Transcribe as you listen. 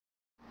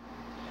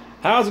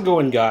How's it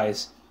going,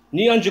 guys?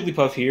 Neon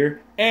Jigglypuff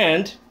here,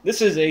 and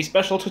this is a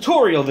special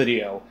tutorial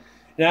video.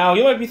 Now,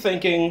 you might be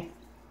thinking,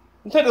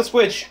 Nintendo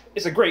Switch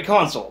is a great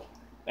console,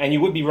 and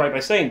you would be right by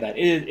saying that.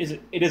 It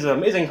is an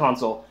amazing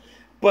console,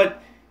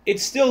 but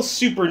it's still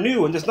super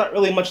new, and there's not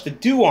really much to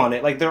do on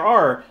it. Like, there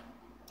are,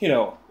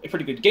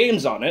 pretty good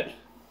games on it,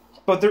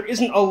 but there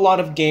isn't a lot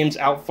of games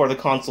out for the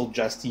console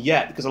just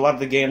yet, because a lot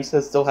of the games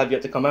still have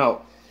yet to come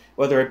out,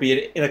 whether it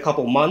be in a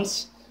couple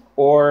months,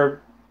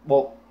 or,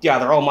 well, yeah,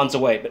 they're all months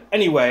away. But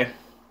anyway,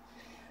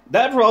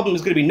 that problem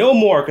is going to be no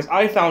more because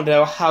I found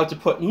out how to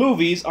put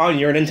movies on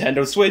your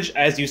Nintendo Switch,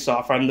 as you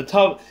saw from the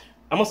I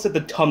almost said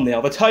the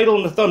thumbnail, the title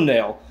and the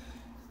thumbnail.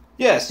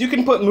 Yes, you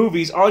can put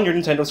movies on your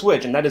Nintendo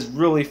Switch, and that is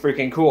really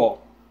freaking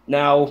cool.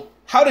 Now,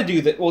 how to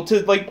do that? Well,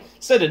 to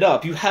set it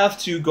up, you have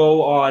to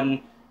go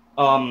on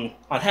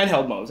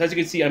handheld modes. As you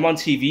can see, I'm on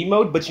TV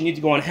mode, but you need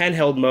to go on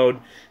handheld mode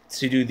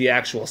to do the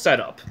actual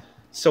setup.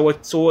 So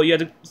what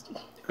you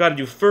got to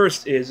do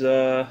first is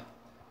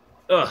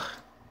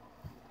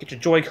get your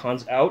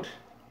Joy-Cons out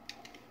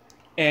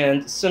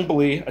and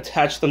simply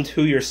attach them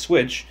to your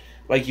Switch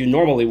like you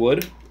normally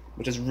would,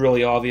 which is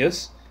really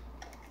obvious.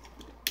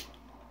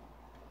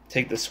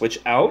 Take the Switch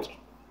out,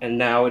 and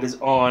now it is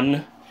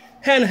on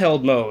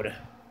handheld mode.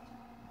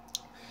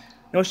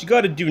 Now what you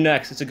got to do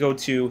next is to go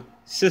to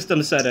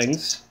System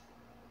Settings,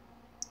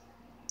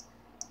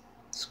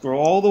 scroll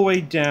all the way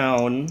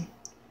down,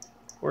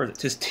 where is it?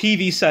 To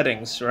TV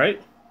Settings,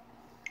 right?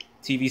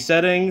 TV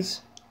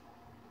Settings.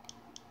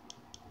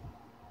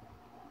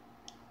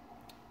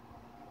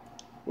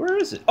 Where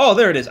is it? Oh,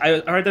 there it is.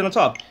 Right down the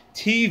top.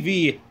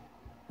 TV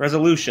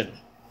Resolution.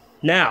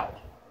 Now,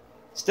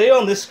 stay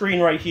on this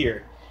screen right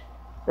here.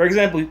 For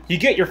example, you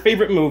get your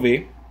favorite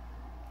movie.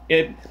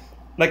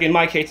 Like in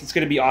my case, it's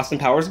going to be Austin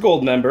Powers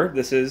Goldmember.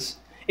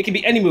 It can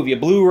be any movie, a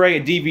Blu-ray,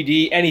 a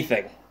DVD,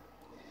 anything.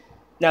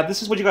 Now,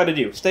 this is what you got to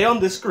do. Stay on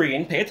this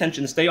screen. Pay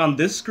attention. Stay on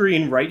this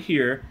screen right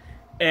here,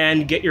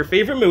 and get your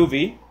favorite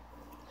movie.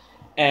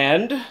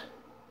 And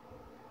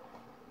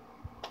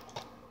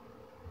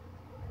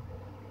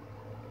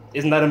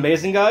isn't that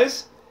amazing,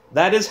 guys?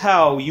 That is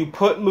how you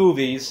put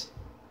movies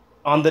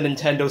on the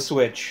Nintendo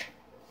Switch.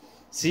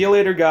 See you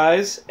later,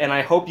 guys, and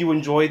I hope you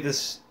enjoyed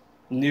this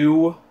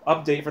new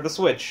update for the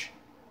Switch.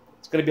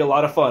 It's going to be a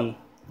lot of fun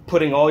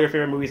putting all your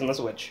favorite movies on the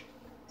Switch.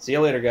 See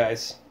you later,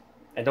 guys,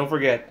 and don't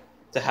forget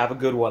to have a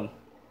good one.